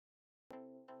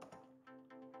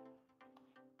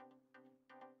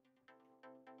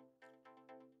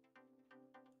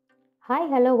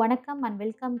Hi hello வணக்கம் and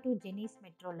welcome to Jenneys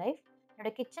metro life. என்னோட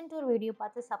kitchen tour video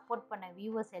பார்த்து support பண்ண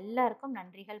வியூவர்ஸ் எல்லாருக்கும்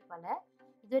நன்றிகள் பல.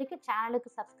 இது வரைக்கும் சேனலுக்கு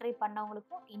சப்ஸ்கிரைப்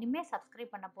பண்ணவங்களுக்கும் இனிமேல்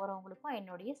சப்ஸ்கிரைப் பண்ண போகிறவங்களுக்கும்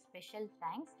என்னுடைய ஸ்பெஷல்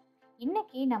தேங்க்ஸ்.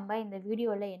 இன்றைக்கி நம்ம இந்த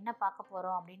வீடியோவில் என்ன பார்க்க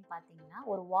போகிறோம் அப்படின்னு பார்த்தீங்கன்னா,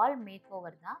 ஒரு வால் மேக்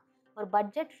ஓவர் தான். ஒரு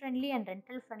budget friendly and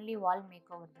rental friendly wall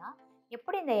make over தான்.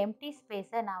 எப்படி இந்த எம்டி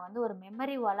ஸ்பேஸை நான் வந்து ஒரு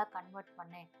மெமரி வாலாக கன்வெர்ட்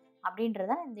பண்ணேன்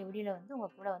அப்படின்றத இந்த வீடியோவில்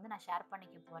உங்கள் கூட நான் ஷேர்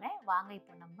பண்ணிக்க போகிறேன். வாங்க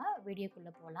இப்போ நம்ம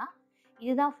வீடியோக்குள்ளே போகலாம்.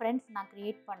 இதுதான் ஃப்ரெண்ட்ஸ் நான்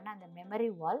க்ரியேட் பண்ண அந்த மெமரி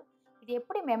வால். இது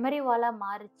எப்படி மெமரி வாலாக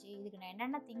மாறுச்சு, இதுக்கு நான்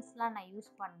என்னென்ன திங்ஸ்லாம் நான் யூஸ்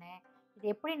பண்ணேன், இது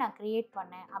எப்படி நான் க்ரியேட்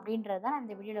பண்ணேன் அப்படின்றத நான்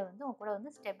இந்த வீடியோவில் உங்க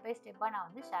கூட ஸ்டெப் பை ஸ்டெப்பாக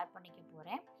நான் ஷேர் பண்ணிக்க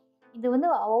போகிறேன். இது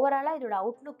ஓவராலாக இதோட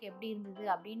அவுட்லுக் எப்படி இருந்தது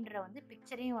அப்படின்ற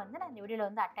பிக்சரையும் நான் இந்த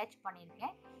வீடியோவில் அட்டாச்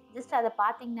பண்ணியிருக்கேன். ஜஸ்ட் அதை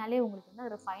பார்த்தீங்கனாலே உங்களுக்கு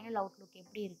ஒரு ஃபைனல் அவுட்லுக்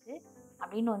எப்படி இருக்குது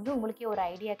அப்படின்னு உங்களுக்கே ஒரு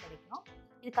ஐடியா கிடைக்கும்.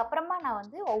 இதுக்கப்புறமா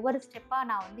நான் ஒவ்வொரு ஸ்டெப்பாக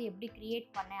நான் எப்படி க்ரியேட்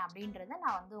பண்ணேன் அப்படின்றத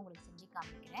நான் உங்களுக்கு செஞ்சு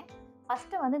காமிக்கிறேன்.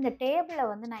 ஃபஸ்ட்டு இந்த டேபிளை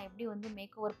நான் எப்படி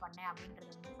மேக் ஓவர் பண்ணேன்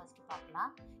அப்படின்றத ஃபஸ்ட்டு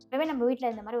பார்க்கலாம். இப்போவே நம்ம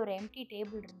வீட்டில் இந்த மாதிரி ஒரு எம்டி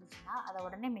டேபிள் இருந்துச்சுன்னா அதை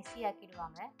உடனே மெஸ்ஸி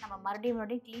ஆக்கிடுவாங்க. நம்ம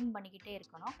மறுபடியும் க்ளீன் பண்ணிக்கிட்டே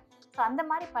இருக்கணும். ஸோ அந்த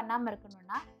மாதிரி பண்ணாமல்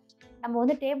இருக்கணும்னா நம்ம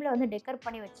டேபிளை டெக்கர்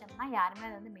பண்ணி வச்சோம்னா யாருமே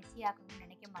அதை மெஸ்ஸி ஆக்கணும்னு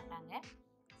நினைக்க மாட்டாங்க.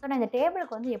 ஸோ நான் இந்த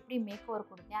டேபிளுக்கு எப்படி மேக் ஓவர்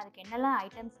கொடுத்தேன், அதுக்கு என்னெல்லாம்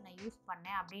ஐட்டம்ஸ் நான் யூஸ்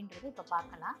பண்ணேன் அப்படின்றது இப்போ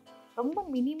பார்க்கலாம். ரொம்ப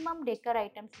மினிமம் டெக்கர்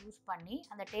ஐட்டம்ஸ் யூஸ் பண்ணி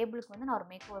அந்த டேபிளுக்கு நான் ஒரு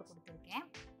மேக் ஓவர் கொடுத்துருக்கேன்.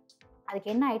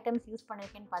 அதுக்கு என்ன ஐட்டம்ஸ் யூஸ்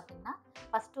பண்ணியிருக்கேன்னு பார்த்தீங்கன்னா,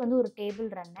 ஃபஸ்ட்டு ஒரு டேபிள்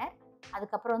ரன்னர்,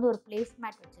 அதுக்கப்புறம் ஒரு பிளேஸ்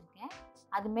மேட் வச்சுருக்கேன்.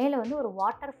 அது மேலே ஒரு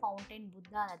வாட்டர் ஃபவுண்டைன்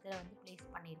புத்தா அந்த இடத்துல பிளேஸ்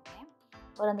பண்ணியிருக்கேன்.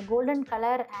 அந்த golden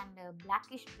colour and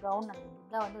blackish brown அந்த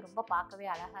புத்தா ரொம்ப பார்க்கவே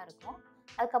அழகாக இருக்கும்.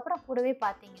 அதுக்கப்புறம் கூடவே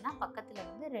பார்த்தீங்கன்னா பக்கத்தில்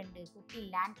 2 குட்டி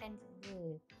லேண்டன்ஸ்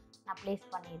நான் ப்ளேஸ்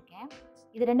பண்ணியிருக்கேன்.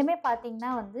 இது ரெண்டுமே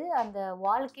பார்த்தீங்கன்னா அந்த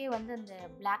வால்க்கே அந்த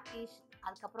பிளாக்கிஷ்,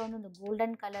 அதுக்கப்புறம் அந்த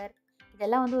கோல்டன் கலர்,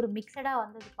 இதெல்லாம் ஒரு மிக்சடாக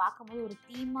அது பார்க்கும்போது ஒரு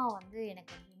தீமாக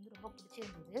எனக்கு ரொம்ப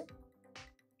பிடிச்சிருந்தது.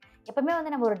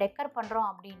 எப்போவுமே நம்ம ஒரு டெக்கர் பண்ணுறோம்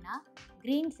அப்படின்னா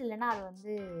க்ரீன்ஸ் இல்லைன்னா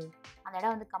அது அந்த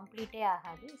இடம் கம்ப்ளீட்டே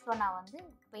ஆகாது. ஸோ நான்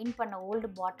பெயிண்ட் பண்ண ஓல்டு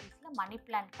பாட்டில்ஸில் மணி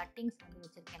பிளான்ட் கட்டிங்ஸ்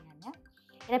வச்சுருக்கேன் நான்.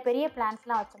 ஏன்னா பெரிய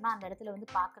பிளான்ட்ஸ்லாம் வச்சோம்னா அந்த இடத்துல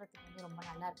பார்க்குறதுக்கு ரொம்ப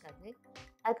நல்லா இருக்காது.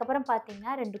 அதுக்கப்புறம்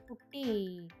பார்த்தீங்கன்னா 2 குட்டி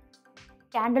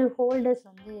கேண்டில் ஹோல்டர்ஸ்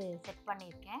செட்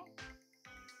பண்ணியிருக்கேன்.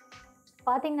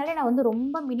 பார்த்தீங்கனாலே நான்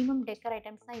ரொம்ப மினிமம் டெக்கர்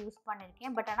ஐட்டம்ஸ் தான் யூஸ்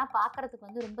பண்ணியிருக்கேன். பட் ஆனால்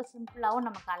பார்க்குறதுக்கு ரொம்ப சிம்பிளாகவும்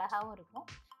நமக்கு அழகாகவும் இருக்கும்.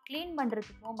 க்ளீன்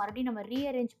பண்ணுறதுக்கும் மறுபடியும் நம்ம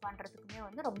ரீஅரேஞ்ச்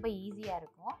பண்ணுறதுக்குமே ரொம்ப ஈஸியாக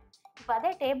இருக்கும். இப்போ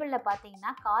அதே டேபிளில்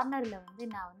பார்த்தீங்கன்னா கார்னரில்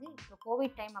நான் இப்போ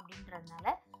கோவிட் டைம்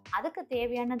அப்படின்றதுனால அதுக்கு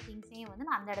தேவையான திங்ஸையும்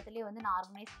நான் அந்த இடத்துலையே நான்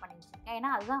ஆர்கனைஸ் பண்ணி வச்சுருக்கேன். ஏன்னா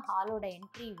அதுதான் ஹாலோட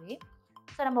என்ட்ரிவே.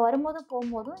 ஸோ நம்ம வரும்போதும்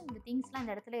போகும்போதும் இந்த திங்ஸ்லாம்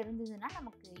இந்த இடத்துல இருந்ததுன்னா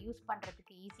நமக்கு யூஸ்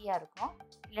பண்ணுறதுக்கு ஈஸியாக இருக்கும்.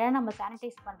 இல்லைன்னா நம்ம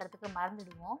சானிடைஸ் பண்ணுறதுக்கு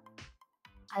மறந்துடுவோம்.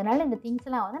 அதனால் இந்த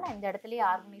திங்ஸ்லாம் நான் இந்த இடத்துலையே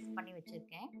ஆர்கனைஸ் பண்ணி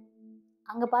வச்சுருக்கேன்.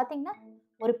 அங்கே பார்த்தீங்கன்னா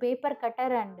ஒரு பேப்பர்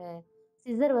கட்டர் அண்டு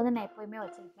சிசர் நான் எப்போயுமே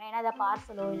வச்சுருப்பேன். ஏன்னா ஏதாவது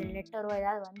பார்சலோ இல்லை லெட்டரோ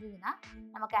ஏதாவது வந்ததுன்னா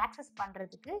நமக்கு ஆக்சஸ்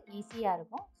பண்ணுறதுக்கு ஈஸியாக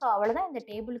இருக்கும். ஸோ அவ்வளோதான் இந்த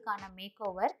டேபிளுக்கான மேக்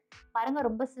ஓவர். பாருங்கள்,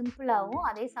 ரொம்ப சிம்பிளாகவும்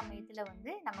அதே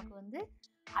சமயத்தில் நமக்கு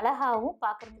அழகாகவும்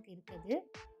பார்க்குறதுக்கு இருக்குது.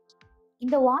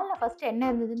 இந்த வாலில் ஃபஸ்ட்டு என்ன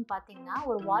இருந்ததுன்னு பார்த்தீங்கன்னா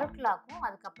ஒரு வால் கிளாக்கும்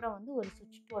அதுக்கப்புறம் ஒரு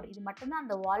சுவிட்ச் போர்டு, இது மட்டும்தான்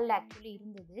அந்த வாலில் ஆக்சுவலி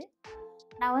இருந்தது.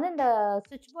 நான் இந்த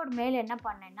சுவிட்ச் போர்டு மேலே என்ன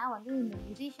பண்ணேன்னா இந்த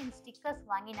மியூசிஷியன் ஸ்டிக்கர்ஸ்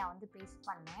வாங்கி நான் பேஸ்ட்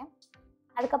பண்ணேன்.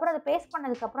 அதுக்கப்புறம் அதை பேஸ்ட்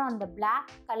பண்ணதுக்கப்புறம் அந்த பிளாக்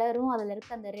கலரும் அதில்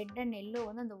இருக்க அந்த ரெட் அண்ட் எல்லோ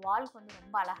அந்த வால்க்கு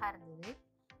ரொம்ப அழகாக இருந்தது.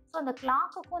 ஸோ அந்த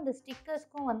கிளாக்குக்கும் அந்த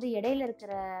ஸ்டிக்கர்ஸ்க்கும் இடையில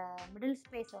இருக்கிற மிடில்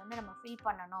ஸ்பேஸை நம்ம ஃபில்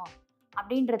பண்ணணும்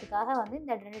அப்படின்றதுக்காக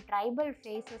இந்த 2 ட்ரைபல்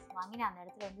ஃபேஸஸ் வாங்கி நான் அந்த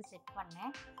இடத்துல செட்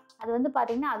பண்ணேன். அது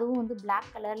பார்த்திங்கன்னா அதுவும்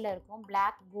பிளாக் கலரில் இருக்கும்.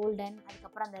 பிளாக், கோல்டன்,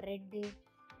 அதுக்கப்புறம் அந்த ரெட்டு,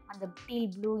 அந்த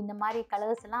டீல் ப்ளூ, இந்த மாதிரி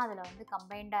கலர்ஸ் எல்லாம் அதில்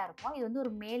கம்பைண்டாக இருக்கும். இது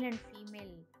ஒரு male and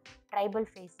female tribal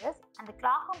faces. அந்த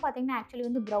கிளாக்கும் பார்த்திங்கன்னா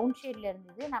ஆக்சுவலி ப்ரௌன் ஷேடில்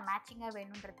இருந்தது. நான் மேட்சிங்காக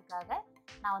வேணுன்றதுக்காக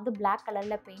நான் பிளாக்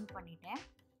கலரில் பெயிண்ட் பண்ணிட்டேன்.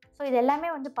 ஸோ இது எல்லாமே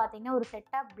பார்த்திங்கன்னா ஒரு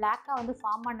செட்டாக பிளாக்காக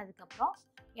ஃபார்ம் ஆனதுக்கப்புறம்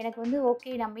எனக்கு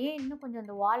ஓகே, நம்ம ஏன் இன்னும் கொஞ்சம்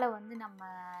அந்த வாலை நம்ம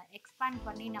எக்ஸ்பேண்ட்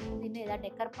பண்ணி நம்ம இன்னும் எதாவது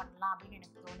டெக்கர் பண்ணலாம் அப்படின்னு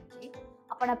எனக்கு தோணுச்சு.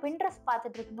 அப்போ நான் பின்ட்ரெஸ்ட்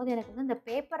பார்த்துட்டு இருக்கும்போது எனக்கு இந்த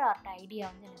பேப்பர் ஆர்ட் ஐடியா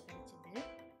எனக்கு கிடைச்சிது.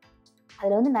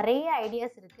 அதில் நிறைய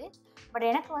ஐடியாஸ் இருக்குது. பட்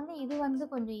எனக்கு இது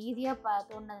கொஞ்சம் ஈஸியாக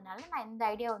தோணுனதுனால நான் இந்த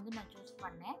ஐடியா நான் சூஸ்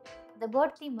பண்ணேன். இந்த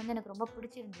பேர்ட் தீம் எனக்கு ரொம்ப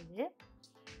பிடிச்சிருந்தது.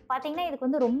 பார்த்திங்கன்னா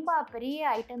இதுக்கு ரொம்ப பெரிய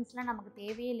ஐட்டம்ஸ்லாம் நமக்கு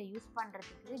தேவையே இல்லை யூஸ்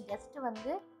பண்ணுறதுக்கு.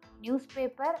 ஜஸ்ட்டு நியூஸ்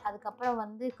பேப்பர்,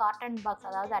 அதுக்கப்புறம் காட்டன் பாக்ஸ்,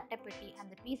 அதாவது அட்டைப்பெட்டி,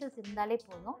 அந்த பீசஸ் இருந்தாலே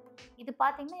போதும். இது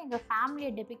பார்த்திங்கன்னா எங்கள் ஃபேமிலியை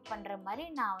டெபிக்ட் பண்ணுற மாதிரி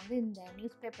நான் இந்த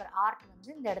நியூஸ் பேப்பர் ஆர்ட்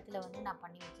இந்த இடத்துல நான்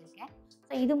பண்ணி வச்சுருக்கேன்.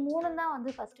 ஸோ இது 3 தான்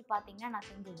ஃபஸ்ட்டு பார்த்திங்கன்னா நான்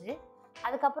செஞ்சது.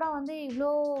 அதுக்கப்புறம்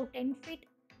இவ்வளோ 10 feet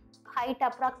height,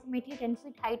 approximately 10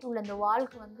 feet height உள்ள இந்த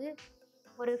வால்க்கு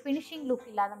ஒரு ஃபினிஷிங் லுக்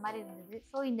இல்லாத மாதிரி இருந்தது.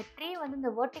 ஸோ இந்த ட்ரீ வந்து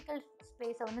இந்த வெர்டிக்கல்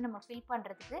ஸ்பேஸை வந்து நம்ம ஃபில்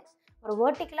பண்ணுறதுக்கு ஒரு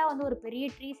வெர்டிக்கலாக வந்து ஒரு பெரிய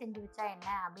ட்ரீ செஞ்சு வச்சா என்ன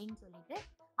அப்படின்னு சொல்லிட்டு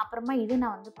அப்புறமா இது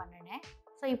நான் வந்து பண்ணினேன்.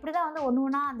 ஸோ இப்படி தான் வந்து ஒன்று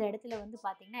ஒன்றா அந்த இடத்துல வந்து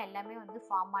பார்த்திங்கன்னா எல்லாமே வந்து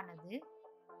ஃபார்ம் ஆனது.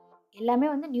 எல்லாமே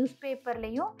வந்து நியூஸ்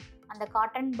பேப்பர்லேயும் அந்த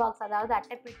காட்டன் பாக்ஸ், அதாவது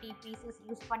அட்டைப்பெட்டி பீசஸ்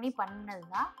யூஸ் பண்ணி பண்ணது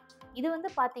தான். இது வந்து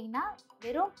பார்த்திங்கன்னா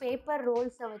வெறும் பேப்பர்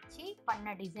ரோல்ஸை வச்சு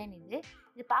பண்ண டிசைன் இது.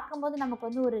 இது பார்க்கும்போது நமக்கு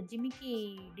வந்து ஒரு ஜிமிக்கி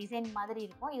டிசைன் மாதிரி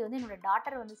இருக்கும். இது வந்து என்னோடய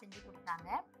டாட்டர் வந்து செஞ்சு கொடுத்தாங்க.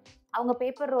 அவங்க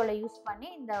பேப்பர் ரோலை யூஸ் பண்ணி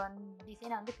இந்த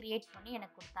டிசைனை வந்து க்ரியேட் பண்ணி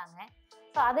எனக்கு கொடுத்தாங்க.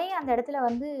 ஸோ அதையும் அந்த இடத்துல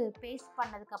வந்து பேஸ்ட்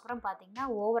பண்ணதுக்கப்புறம் பார்த்திங்கன்னா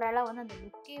ஓவராலாக வந்து அந்த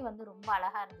லுக்கே வந்து ரொம்ப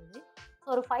அழகாக இருந்தது. ஸோ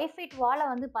ஒரு 5 ஃபீட் வாலை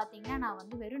வந்து பார்த்திங்கன்னா நான்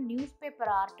வந்து வெறும் நியூஸ்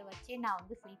பேப்பர் ஆர்ட் வச்சே நான்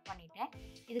வந்து ஃபில் பண்ணிட்டேன்.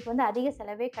 இதுக்கு வந்து அதிக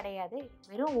செலவே கிடையாது.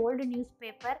 வெறும் ஓல்டு நியூஸ்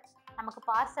பேப்பர், நமக்கு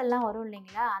பார்சல்லாம் வரும்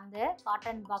இல்லைங்களா, அந்த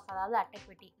காட்டன் பாக்ஸ், அதாவது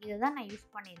அட்டைப்பெட்டி, இதை தான் நான் யூஸ்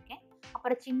பண்ணியிருக்கேன்.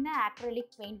 அப்புறம் சின்ன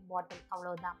அக்ரிலிக் பெயிண்ட் பாட்டில்,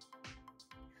 அவ்வளோதான்.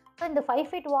 ஸோ இந்த 5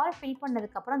 ஃபீட் வால் ஃபில்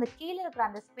பண்ணதுக்கப்புறம் அந்த கீழே இருக்கிற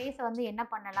அந்த ஸ்பேஸை வந்து என்ன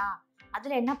பண்ணலாம்,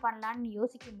 அதில் என்ன பண்ணலான்னு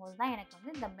யோசிக்கும் போது தான் எனக்கு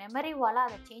வந்து இந்த மெமரி வாலாக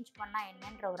அதை சேஞ்ச் பண்ணால்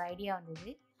என்னன்ற ஒரு ஐடியா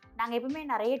வந்தது. நாங்கள் எப்பவுமே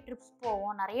நிறைய ட்ரிப்ஸ்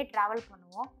போவோம், நிறைய ட்ராவல்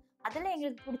பண்ணுவோம். அதில்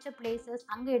எங்களுக்கு பிடிச்ச பிளேசஸ்,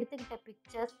 அங்கே எடுத்துக்கிட்ட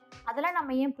பிக்சர்ஸ், அதெல்லாம்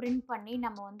நம்ம ஏன் பிரிண்ட் பண்ணி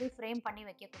நம்ம வந்து ஃப்ரேம் பண்ணி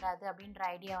வைக்கக்கூடாது அப்படின்ற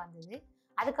ஐடியா வந்தது.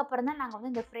 அதுக்கப்புறம் தான் நாங்கள்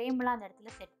வந்து இந்த ஃப்ரேம்லாம் அந்த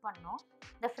இடத்துல செட் பண்ணோம்.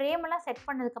 இந்த ஃப்ரேமெல்லாம் செட்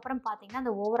பண்ணதுக்கப்புறம் பார்த்திங்கன்னா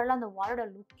அந்த ஓவராலாக அந்த வாலோட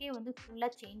லுக்கே வந்து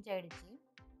ஃபுல்லாக சேஞ்ச் ஆகிடுச்சு.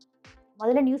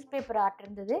 முதல்ல நியூஸ் பேப்பர் ஆர்ட்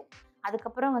இருந்தது.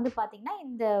 அதுக்கப்புறம் வந்து பார்த்திங்கன்னா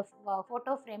இந்த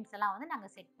ஃபோட்டோ ஃப்ரேம்ஸ் எல்லாம் வந்து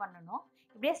நாங்கள் செட் பண்ணணும்.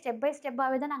 இப்படியே ஸ்டெப் பை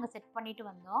ஸ்டெப்பாகவே தான் நாங்கள் செட் பண்ணிட்டு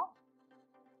வந்தோம்.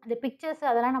 அந்த பிக்சர்ஸ்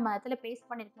அதெல்லாம் நம்ம இடத்துல பேஸ்ட்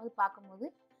பண்ணியிருக்கும்போது பார்க்கும்போது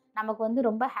நமக்கு வந்து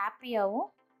ரொம்ப ஹாப்பியாகவும்,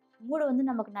 மூடு வந்து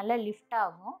நமக்கு நல்லா லிஃப்ட்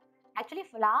ஆகும். ஆக்சுவலி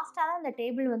லாஸ்ட்டாக தான் அந்த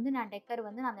டேபிள் வந்து நான் டெக்கர்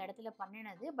வந்து நான் அந்த இடத்துல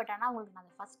பண்ணினது. பட் ஆனால் உங்களுக்கு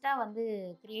நான் ஃபஸ்ட்டாக வந்து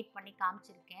க்ரியேட் பண்ணி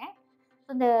காமிச்சிருக்கேன். ஸோ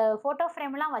இந்த ஃபோட்டோ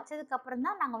ஃப்ரேம்லாம் வச்சதுக்கப்புறம்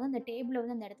தான் நாங்கள் வந்து இந்த டேபிளை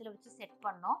வந்து அந்த இடத்துல வச்சு செட்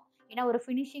பண்ணோம். ஏன்னா ஒரு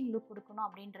ஃபினிஷிங் லுக் கொடுக்கணும்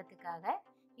அப்படின்றதுக்காக.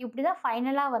 இப்படி தான்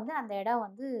ஃபைனலாக வந்து அந்த இடம்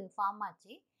வந்து ஃபார்ம்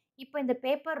ஆச்சு. இப்போ இந்த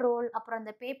பேப்பர் ரோல், அப்புறம்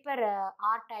இந்த பேப்பர்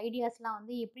ஆர்ட் ஐடியாஸ்லாம்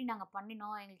வந்து எப்படி நாங்கள்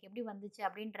பண்ணினோம், எங்களுக்கு எப்படி வந்துச்சு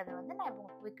அப்படின்றத வந்து நான் இப்போ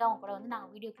குயிக்காக அவங்க கூட வந்து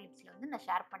நாங்கள் வீடியோ கிளிப்ஸில் வந்து நான்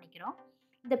ஷேர் பண்ணிக்கிறோம்.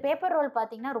 இந்த பேப்பர் ரோல்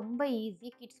பார்த்திங்கன்னா ரொம்ப ஈஸி,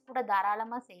 கிட்ஸ் கூட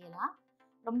தாராளமாக செய்யலாம்.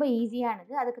 ரொம்ப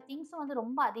ஈஸியானது. அதுக்கு திங்ஸும் வந்து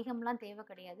ரொம்ப அதிகம்லாம் தேவை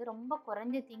கிடையாது. ரொம்ப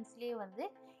குறைஞ்ச திங்ஸ்லேயே வந்து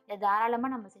இதை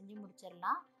தாராளமாக நம்ம செஞ்சு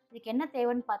முடிச்சிடலாம். இதுக்கு என்ன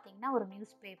தேவைன்னு பார்த்திங்கன்னா ஒரு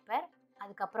நியூஸ் பேப்பர்,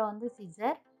 அதுக்கப்புறம் வந்து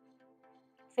சிசர்,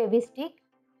 ஃபெவிஸ்டிக்,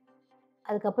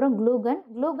 அதுக்கப்புறம்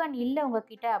க்ளூகன் இல்லை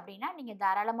உங்ககிட்ட அப்படின்னா நீங்கள்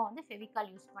தாராளமாக வந்து ஃபெவிகால்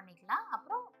யூஸ் பண்ணிக்கலாம்.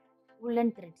 அப்புறம்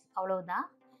உல்லன் த்ரெட்ஸ், அவ்வளோதான்.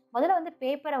 முதல்ல வந்து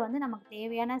பேப்பரை வந்து நமக்கு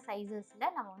தேவையான சைஸஸில்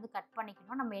நம்ம வந்து கட்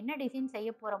பண்ணிக்கணும். நம்ம என்ன டிசைன் செய்ய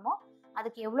போகிறோமோ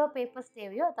அதுக்கு எவ்வளோ பேப்பர்ஸ்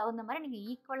தேவையோ அது தகுந்த மாதிரி நீங்கள்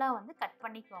ஈக்குவலாக வந்து கட்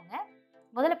பண்ணிக்கோங்க.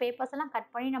 முதல்ல பேப்பர்ஸ் எல்லாம்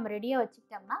கட் பண்ணி நம்ம ரெடியாக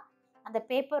வச்சுக்கிட்டோம்னா அந்த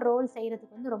பேப்பர் ரோல்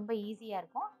செய்கிறதுக்கு வந்து ரொம்ப ஈஸியாக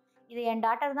இருக்கும். இது என்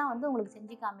டாட்டர் தான் வந்து உங்களுக்கு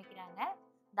செஞ்சு காமிக்கிறாங்க.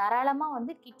 தாராளமாக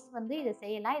வந்து கிட்ஸ் வந்து இதை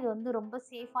செய்யலாம். இது வந்து ரொம்ப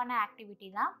சேஃபான ஆக்டிவிட்டி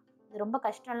தான். இது ரொம்ப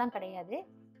கஷ்டம்லாம் கிடையாது.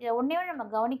 இதை ஒன்றே நம்ம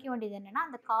கவனிக்க வேண்டியது என்னென்னா,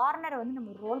 அந்த கார்னரை வந்து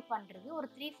நம்ம ரோல் பண்ணுறது ஒரு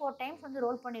 3-4 டைம்ஸ் வந்து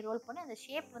ரோல் பண்ணி அந்த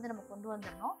ஷேப் வந்து நம்ம கொண்டு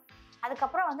வந்துடணும்.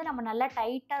 அதுக்கப்புறம் வந்து நம்ம நல்லா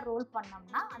டைட்டாக ரோல்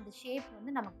பண்ணோம்னா அந்த ஷேப்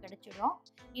வந்து நமக்கு கிடைச்சிடும்.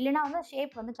 இல்லைனா வந்து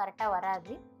ஷேப் வந்து கரெக்டாக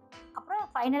வராது. அப்புறம்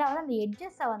ஃபைனலாக வந்து அந்த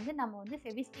எட்ஜஸை வந்து நம்ம வந்து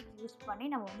ஃபெவிஸ்டிக் யூஸ் பண்ணி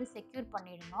நம்ம வந்து செக்யூர்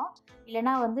பண்ணிடணும்.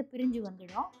 இல்லைனா வந்து பிரிஞ்சு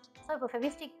வந்துடும். ஸோ இப்போ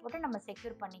ஃபெவிஸ்டிக் போட்டு நம்ம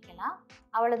செக்யூர் பண்ணிக்கலாம்.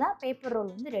 அவ்வளோதான், பேப்பர்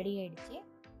ரோல் வந்து ரெடி ஆகிடுச்சு.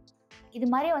 இது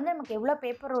மாதிரி வந்து நமக்கு எவ்வளோ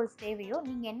பேப்பர் ரோல்ஸ் தேவையோ,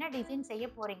 நீங்கள் என்ன டிசைன் செய்ய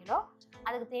போகிறீங்களோ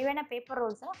அதுக்கு தேவையான பேப்பர்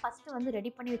ரோல்ஸை ஃபஸ்ட்டு வந்து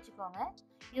ரெடி பண்ணி வச்சுக்கோங்க.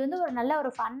 இது வந்து ஒரு நல்ல ஒரு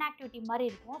ஃபன் ஆக்டிவிட்டி மாதிரி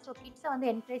இருக்கும். ஸோ கிட்ஸை வந்து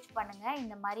என்கரேஜ் பண்ணுங்கள்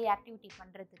இந்த மாதிரி ஆக்டிவிட்டி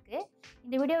பண்ணுறதுக்கு.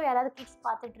 இந்த வீடியோ யாராவது கிட்ஸ்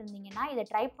பார்த்துட்டு இருந்தீங்கன்னா இதை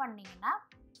ட்ரை பண்ணிங்கன்னா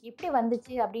எப்படி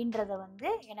வந்துச்சு அப்படின்றத வந்து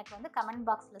எனக்கு வந்து கமெண்ட்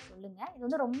பாக்ஸில் சொல்லுங்கள். இது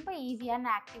வந்து ரொம்ப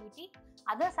ஈஸியான ஆக்டிவிட்டி.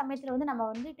 அதே சமயத்தில் வந்து நம்ம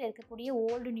வந்துட்டு இருக்கக்கூடிய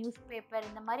ஓல்டு நியூஸ் பேப்பர்,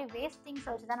 இந்த மாதிரி வேஸ்ட் திங்ஸை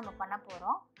வச்சு தான் நம்ம பண்ண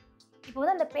போகிறோம். இப்போ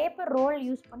வந்து அந்த பேப்பர் ரோல்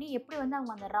யூஸ் பண்ணி எப்படி வந்து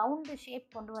அவங்க அந்த ரவுண்டு ஷேப்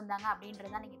கொண்டு வந்தாங்க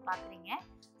அப்படின்றத நீங்கள் பார்க்குறீங்க.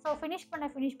 ஸோ ஃபினிஷ்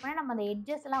பண்ண நம்ம அந்த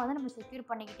எட்ஜஸ் எல்லாம் வந்து நம்ம செக்யூர்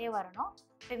பண்ணிக்கிட்டே வரணும்.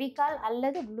 ஃபெவிகால்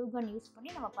அல்லது க்ளூகன் யூஸ் பண்ணி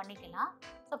நம்ம பண்ணிக்கலாம்.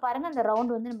 ஸோ பாருங்கள், அந்த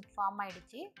ரவுண்டு வந்து நமக்கு ஃபார்ம்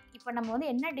ஆகிடுச்சு. இப்போ நம்ம வந்து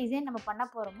என்ன டிசைன் நம்ம பண்ண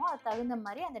போகிறோமோ அது தகுந்த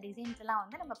மாதிரி அந்த டிசைன்ஸ் எல்லாம்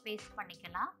வந்து நம்ம பேஸ்ட்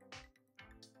பண்ணிக்கலாம்.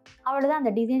 அவ்வளோதான்,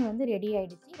 அந்த டிசைன் வந்து ரெடி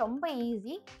ஆகிடுச்சு. ரொம்ப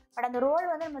ஈஸி. பட் அந்த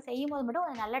ரோல் வந்து நம்ம செய்யும் போது மட்டும்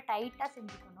கொஞ்சம் நல்லா டைட்டாக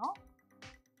செஞ்சுக்கணும்.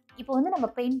 இப்போ வந்து நம்ம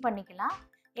பெயிண்ட் பண்ணிக்கலாம்.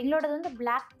 எங்களோடது வந்து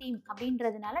பிளாக் தீம்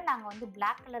அப்படின்றதுனால நாங்கள் வந்து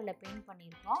பிளாக் கலரில் பெயிண்ட்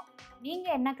பண்ணியிருக்கோம்.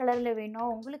 நீங்கள் என்ன கலரில்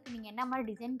வேணும், உங்களுக்கு நீங்கள் என்ன மாதிரி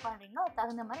டிசைன் பண்ணுறீங்களோ அது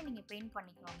தகுந்த மாதிரி நீங்கள் பெயிண்ட்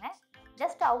பண்ணிக்கோங்க.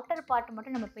 ஜஸ்ட் அவுட்டர் பார்ட்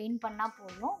மட்டும் நம்ம பெயிண்ட் பண்ணால்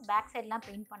போதும். பேக் சைட்லாம்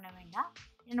பெயிண்ட் பண்ண வேண்டாம்.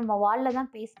 நம்ம வாலில்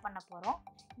தான் பேஸ்ட் பண்ண போகிறோம்.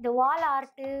 இந்த வால்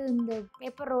ஆர்ட்டு, இந்த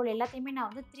பேப்பர் ரோல் எல்லாத்தையுமே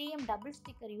நான் வந்து 3M டபுள்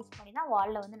ஸ்டிக்கர் யூஸ் பண்ணி தான்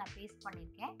வாலில் வந்து நான் பேஸ்ட்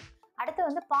பண்ணியிருக்கேன். அடுத்து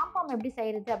வந்து பாம்பாம் எப்படி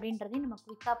செய்கிறது அப்படின்றதையும் நம்ம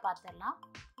குயிக்காக பார்த்துடலாம்.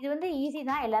 இது வந்து ஈஸி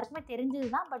தான், எல்லாருக்குமே தெரிஞ்சது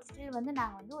தான். பட் ஸ்டில் வந்து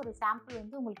நாங்கள் வந்து ஒரு சாம்பிள்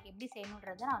வந்து உங்களுக்கு எப்படி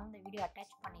செய்யணுன்றதை நான் வந்து இந்த வீடியோ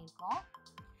அட்டாச் பண்ணியிருக்கோம்.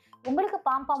 உங்களுக்கு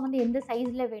பாம்பாம் வந்து எந்த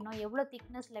சைஸில் வேணும், எவ்வளோ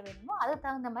திக்னஸில் வேணுமோ அதுக்கு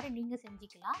தகுந்த மாதிரி நீங்கள்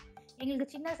செஞ்சுக்கலாம்.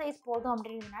 எங்களுக்கு சின்ன சைஸ் போதும்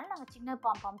அப்படின்றதுனால நாங்கள் சின்ன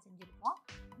பாம்பாம் செஞ்சுருக்கோம்.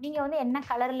 நீங்கள் வந்து என்ன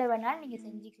கலரில் வேணாலும் நீங்கள்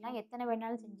செஞ்சுக்கலாம், எத்தனை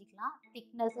வேணாலும் செஞ்சுக்கலாம்.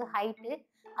 திக்னஸ்ஸு, ஹைட்டு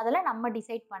அதெல்லாம் நம்ம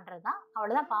டிசைட் பண்ணுறது தான்.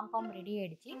 அவ்வளோதான், பாம்பாம் ரெடி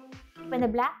ஆகிடுச்சு. இப்போ இந்த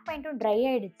பிளாக் பெயிண்ட்டும் ட்ரை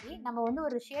ஆகிடுச்சு. நம்ம வந்து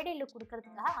ஒரு ஷேடி லுக்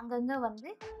கொடுக்கறதுக்காக அங்கங்கே வந்து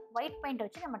ஒயிட் பெயிண்ட்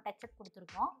வச்சு நம்ம டச்சப்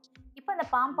கொடுத்துருக்கோம். இப்போ அந்த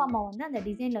பாம்பாமை வந்து அந்த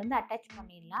டிசைனில் வந்து அட்டாச்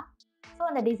பண்ணிடலாம். ஸோ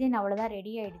அந்த டிசைன் அவ்வளோதான்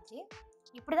ரெடி ஆகிடுச்சு.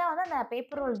 இப்படி தான் வந்து அந்த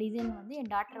பேப்பர் ரோல் டிசைன் வந்து என்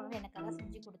டாக்டர் வந்து எனக்காக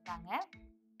செஞ்சு கொடுத்தாங்க.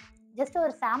 ஜஸ்ட்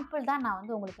ஒரு சாம்பிள் தான் நான்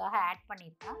வந்து உங்களுக்காக ஆட்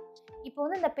பண்ணியிருக்கேன். இப்போ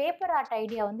வந்து இந்த பேப்பர் ஆர்ட்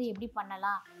ஐடியா வந்து எப்படி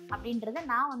பண்ணலாம் அப்படின்றத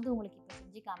நான் வந்து உங்களுக்கு இப்போ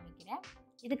செஞ்சு காமிக்கிறேன்.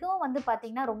 இதுக்கும் வந்து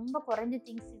பார்த்திங்கன்னா ரொம்ப குறைஞ்ச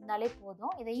திங்ஸ் இருந்தாலே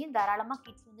போதும். இதையும் தாராளமாக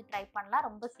கிட்ஸ் வந்து ட்ரை பண்ணலாம்.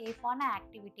 ரொம்ப சேஃபான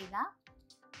ஆக்டிவிட்டி தான்.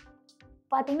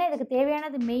 பார்த்திங்கன்னா இதுக்கு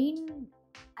தேவையானது மெயின்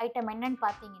ஐட்டம் என்னன்னு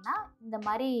பார்த்தீங்கன்னா, இந்த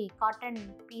மாதிரி காட்டன்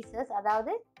பீசஸ்,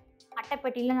 அதாவது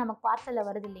அட்டைப்பெட்டியில் நமக்கு பார்சலில்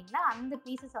வருது இல்லைங்களா, அந்த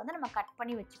பீசஸை வந்து நம்ம கட்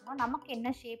பண்ணி வச்சுக்கணும். நமக்கு என்ன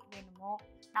ஷேப் வேணுமோ,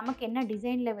 நமக்கு என்ன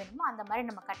டிசைனில் வேணுமோ அந்த மாதிரி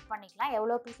நம்ம கட் பண்ணிக்கலாம்.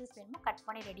 எவ்வளோ பீசஸ் வேணுமோ கட்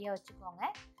பண்ணி ரெடியாக வச்சுக்கோங்க.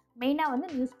 மெயினாக வந்து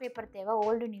நியூஸ் பேப்பர் தேவை,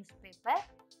 ஓல்டு நியூஸ் பேப்பர்.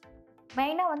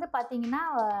 மெயினாக வந்து பார்த்தீங்கன்னா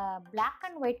பிளாக்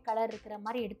அண்ட் ஒயிட் கலர் இருக்கிற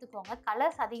மாதிரி எடுத்துக்கோங்க.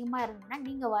 கலர்ஸ் அதிகமாக இருந்ததுன்னா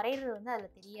நீங்கள் வரைகிறது வந்து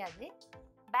அதில் தெரியாது.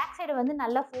 பேக் சைடு வந்து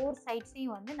நல்லா 4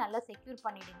 சைட்ஸையும் வந்து நல்லா செக்யூர்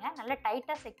பண்ணிவிடுங்க. நல்லா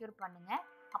டைட்டாக செக்யூர் பண்ணுங்கள்.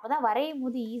 அப்போ தான் வரையும்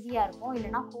போது ஈஸியாக இருக்கும்,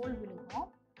 இல்லைனா ஹோல் விழுகும்.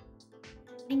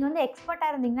 நீங்கள் வந்து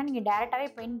எக்ஸ்பர்ட்டாக இருந்தீங்கன்னா நீங்கள் டேரெக்டாகவே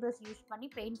பெயிண்ட் ப்ரஷ் யூஸ் பண்ணி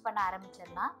பெயிண்ட் பண்ண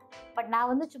ஆரம்பிச்சிடலாம். பட் நான்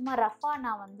வந்து சும்மா ரஃபாக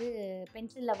நான் வந்து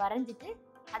பென்சிலில் வரைஞ்சிட்டு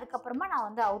அதுக்கப்புறமா நான்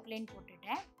வந்து அவுட்லைன்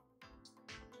போட்டுட்டேன்.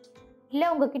 இல்லை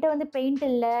உங்ககிட்ட வந்து பெயிண்ட்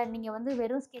இல்லை, நீங்கள் வந்து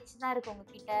வெறும் ஸ்கெட்ச் தான் இருக்குது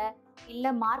உங்ககிட்ட,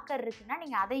 இல்லை மார்க்கர் இருக்குன்னா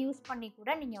நீங்கள் அதை யூஸ் பண்ணி கூட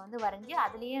நீங்கள் வந்து வரைஞ்சி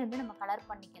அதுலேயே வந்து நம்ம கலர்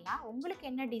பண்ணிக்கலாம். உங்களுக்கு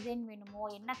என்ன டிசைன் வேணுமோ,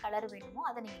 என்ன கலர் வேணுமோ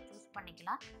அதை நீங்கள் சூஸ்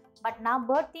பண்ணிக்கலாம். பட் நான்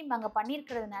பேர்ட் தீம் அங்கே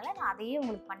பண்ணியிருக்கிறதுனால நான் அதையே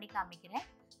உங்களுக்கு பண்ணி காமிக்கிறேன்.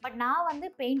 பட் நான் வந்து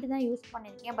பெயிண்ட் தான் யூஸ்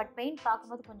பண்ணியிருக்கேன். பட் பெயிண்ட்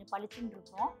பார்க்கும்போது கொஞ்சம் பளிச்சுன்னு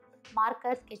இருக்கும்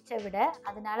மார்க்கர் ஸ்கெட்சை விட.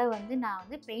 அதனால வந்து நான்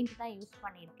வந்து பெயிண்ட் தான் யூஸ்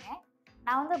பண்ணியிருக்கேன்.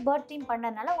 நான் வந்து பேர்ட் தீம்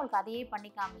பண்ணதுனால உங்களுக்கு அதையே பண்ணி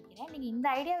காமிக்கிறேன். நீங்கள் இந்த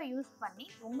ஐடியாவை யூஸ் பண்ணி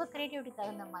உங்கள் க்ரியேட்டிவிட்டி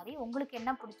தகுந்த மாதிரி உங்களுக்கு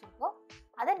என்ன பிடிச்சிருக்கோ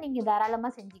அதை நீங்கள்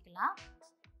தாராளமாக செஞ்சுக்கலாம்.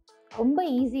 ரொம்ப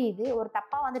ஈஸி இது. ஒரு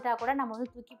தப்பாக வந்துட்டால் கூட நம்ம வந்து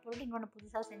தூக்கி போட்டு இன்னொன்று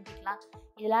புதுசாக செஞ்சுக்கலாம்.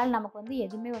 இதனால் நமக்கு வந்து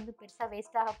எதுவுமே வந்து பெருசாக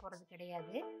வேஸ்ட்டாக போகிறது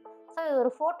கிடையாது. ஸோ ஒரு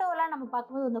ஃபோட்டோவெலாம் நம்ம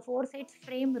பார்க்கும்போது அந்த 4 சைட்ஸ்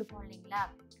ஃப்ரேம் இருக்கும் இல்லைங்களா,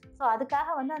 ஸோ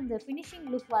அதுக்காக வந்து அந்த ஃபினிஷிங்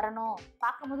லுக் வரணும்,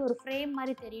 பார்க்கும்போது ஒரு ஃப்ரேம்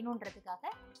மாதிரி தெரியணுன்றதுக்காக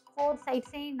 4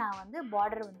 சைட்ஸையும் நான் வந்து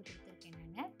பார்டர் வந்து கொடுத்துருக்கேன்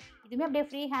நான். இதுவுமே அப்படியே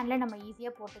ஃப்ரீ ஹேண்டில் நம்ம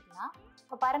ஈஸியாக போட்டுக்கலாம்.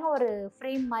 இப்போ பாருங்கள், ஒரு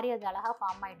ஃப்ரேம் மாதிரி அது அழகாக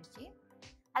ஃபார்ம் ஆகிடுச்சு.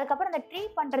 அதுக்கப்புறம் இந்த ட்ரீ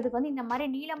பண்ணுறதுக்கு வந்து இந்த மாதிரி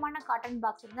நீளமான காட்டன்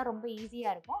பாக்ஸ் இருந்தால் ரொம்ப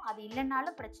ஈஸியாக இருக்கும். அது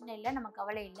இல்லைனாலும் பிரச்சனை இல்லை, நம்ம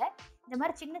கவலை இல்லை. இந்த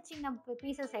மாதிரி சின்ன சின்ன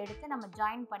பீசஸ் எடுத்து நம்ம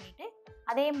ஜாயின் பண்ணிவிட்டு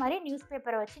அதே மாதிரி நியூஸ்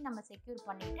பேப்பரை வச்சு நம்ம செக்யூர்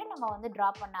பண்ணிவிட்டு நம்ம வந்து ட்ரா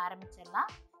பண்ண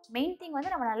ஆரம்பிச்சிடலாம். மெயின் திங்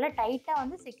வந்து நம்ம நல்லா டைட்டாக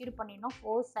வந்து செக்யூர் பண்ணிடணும்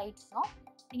 4 சைட்ஸும்.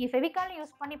 நீங்கள் ஃபெவிகாலும்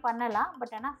யூஸ் பண்ணி பண்ணலாம்.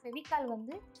 பட் ஆனால் ஃபெவிகால்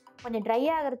வந்து கொஞ்சம் ட்ரை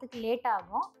ஆகிறதுக்கு லேட்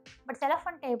ஆகும். பட்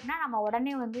செலஃபன் டேப்னா நம்ம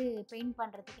உடனே வந்து பெயிண்ட்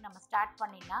பண்ணுறதுக்கு நம்ம ஸ்டார்ட்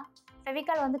பண்ணிடலாம்.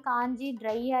 ஃபெவிகால் வந்து காஞ்சி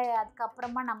ட்ரை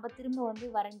அதுக்கப்புறமா நம்ம திரும்ப வந்து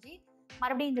வரைஞ்சி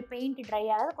மறுபடியும் இந்த பெயிண்ட் ட்ரை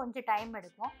ஆகிறது கொஞ்சம் டைம்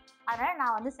எடுக்கும். அதனால்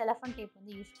நான் வந்து செலஃபன் டேப்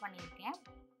வந்து யூஸ் பண்ணியிருக்கேன்.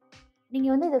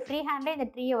 நீங்கள் வந்து இந்த ஃப்ரீ ஹேண்டே இந்த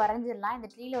ட்ரீயை வரைஞ்சிடலாம். இந்த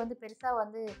ட்ரீயில் வந்து பெருசாக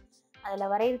வந்து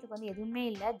அதில் வரைகிறதுக்கு வந்து எதுவுமே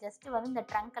இல்லை. ஜஸ்ட்டு வந்து இந்த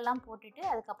ட்ரங்க்கெல்லாம் போட்டுட்டு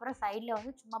அதுக்கப்புறம் சைடில்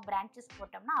வந்து சும்மா பிரான்ச்சஸ்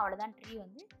போட்டோம்னா அவ்வளோதான், ட்ரீ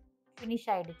வந்து ஃபினிஷ்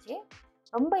ஆகிடுச்சு.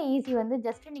 ரொம்ப ஈஸி. வந்து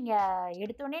ஜஸ்ட்டு நீங்கள்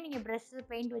எடுத்தோடனே நீங்கள் ப்ரஷ்ஷு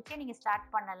பெயிண்ட் வச்சே நீங்கள் ஸ்டார்ட்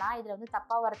பண்ணலாம். இதில் வந்து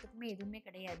தப்பாக வரத்துக்குமே எதுவுமே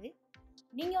கிடையாது.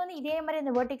 நீங்கள் வந்து இதே மாதிரி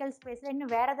இந்த வெர்டிக்கல் ஸ்பேஸில்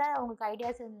இன்னும் வேறு ஏதாவது உங்களுக்கு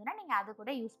ஐடியாஸ் இருந்ததுன்னா நீங்கள் அதை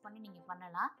கூட யூஸ் பண்ணி நீங்கள்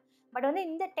பண்ணலாம். பட் வந்து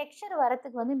இந்த டெக்ஸ்சர்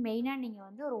வரத்துக்கு வந்து மெயினாக நீங்கள்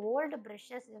வந்து ஒரு ஓல்டு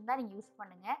ப்ரஷ்ஷஸ் இருந்தால் நீங்கள் யூஸ்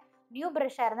பண்ணுங்கள். நியூ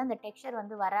ப்ரஷ்ஷாக இருந்தால் இந்த டெக்ஸ்சர்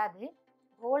வந்து வராது.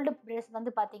 ஓல்டு ப்ரஷ்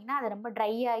வந்து பார்த்திங்கன்னா அது ரொம்ப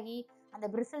ட்ரை ஆகி அந்த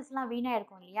பிரிசல்ஸ்லாம் வீணாக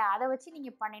இருக்கும் இல்லையா, அதை வச்சு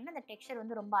நீங்கள் பண்ணிங்கன்னா அந்த டெக்ஸ்சர்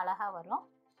வந்து ரொம்ப அழகாக வரும்.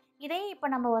 இதையே இப்போ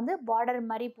நம்ம வந்து பார்டர்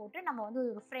மாதிரி போட்டு நம்ம வந்து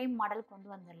ஒரு ஃப்ரேம் மாடல் கொண்டு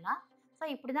வந்துடலாம். ஸோ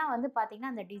இப்படி தான் வந்து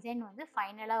பார்த்திங்கன்னா அந்த டிசைன் வந்து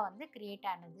ஃபைனலாக வந்து க்ரியேட்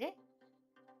ஆனது.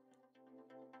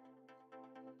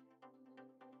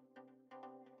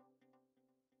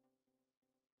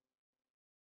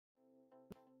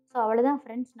 ஸோ அவ்வளோதான்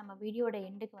ஃப்ரெண்ட்ஸ், நம்ம வீடியோட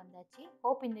எண்டுக்கு வந்தாச்சு.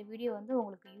 ஹோப் இந்த வீடியோ வந்து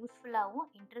உங்களுக்கு யூஸ்ஃபுல்லாகவும்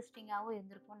இன்ட்ரெஸ்டிங்காகவும்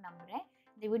இருந்திருக்கும்னு நம்புகிறேன்.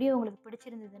 இந்த வீடியோ உங்களுக்கு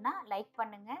பிடிச்சிருந்ததுன்னா லைக்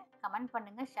பண்ணுங்கள், கமெண்ட்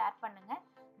பண்ணுங்கள், ஷேர் பண்ணுங்கள்.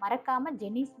 மறக்காமல்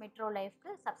ஜெனிஸ் மெட்ரோ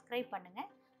லைஃப்க்கு சப்ஸ்கிரைப் பண்ணுங்கள்.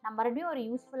 நான் மறுபடியும் ஒரு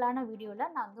யூஸ்ஃபுல்லான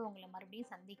வீடியோவில் நான் வந்து உங்களை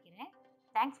மறுபடியும் சந்திக்கிறேன்.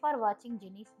 தேங்க்ஸ் ஃபார் வாட்சிங்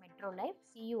Jenneys metro life.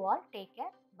 See you all. Take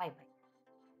care. Bye bye.